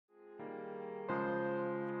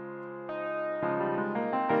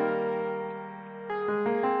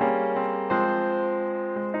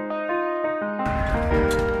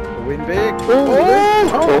Win big.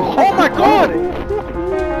 Oh my god!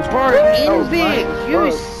 Bro, in big!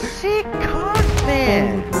 You sick cunt,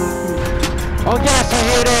 man! Oh yes, I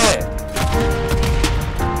hit it!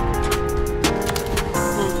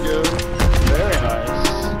 Very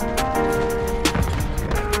nice.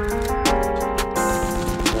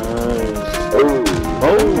 Oh!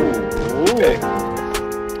 Okay.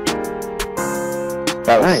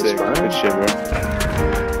 That was sick. Good shit, bro.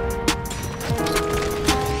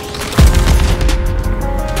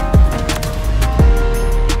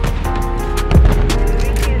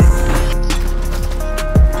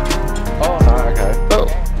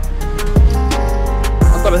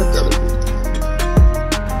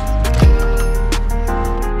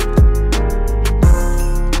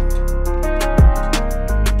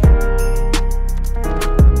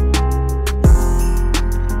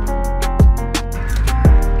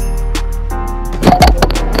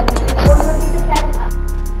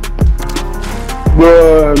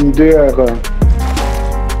 MDR.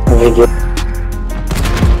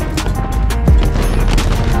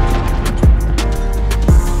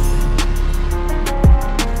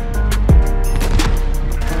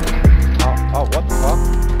 Oh, what the fuck?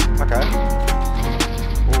 Okay.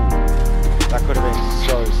 Ooh, that could have been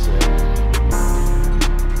so sick.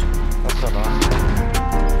 That's so nice.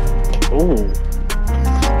 Ooh.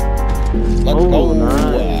 Let's go.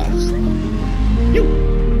 Nice.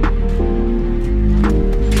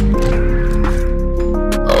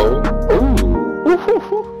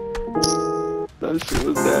 That shit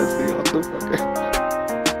was nasty on the fucking.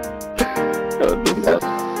 What the fuck?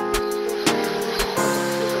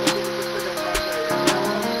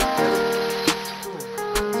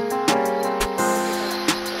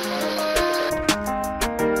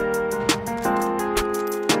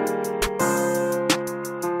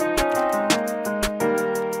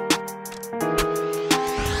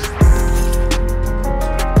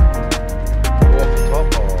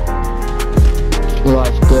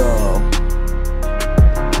 Let's go.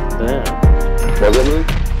 Damn. Was it me?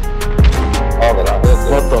 Oh, but I hit it.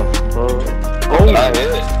 What the fuck? Oh, I hit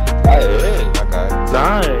it. I hit it. Okay.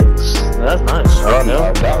 Nice. That's nice. Oh, no,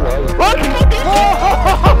 that was.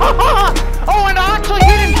 Oh, and I actually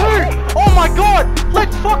hit him too! Oh my god!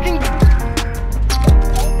 Let's fucking...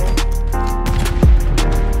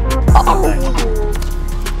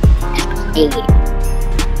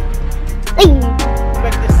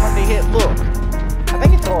 Expect this one to hit, look. I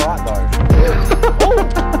think it's alright though. Oh,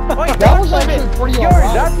 wait, That was actually pretty yo,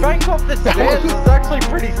 alright. that bank off the stairs was actually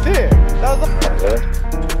pretty sick. That was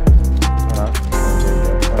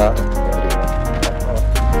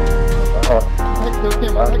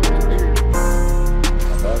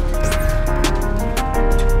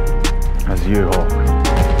That's you, Hulk.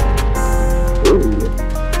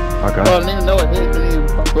 Okay. Oh, I didn't even know it hit, it didn't even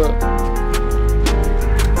pop up.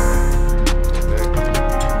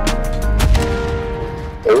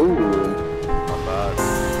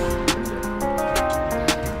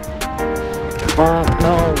 Fuck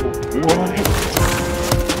no. What?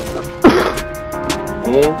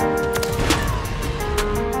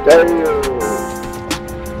 Damn.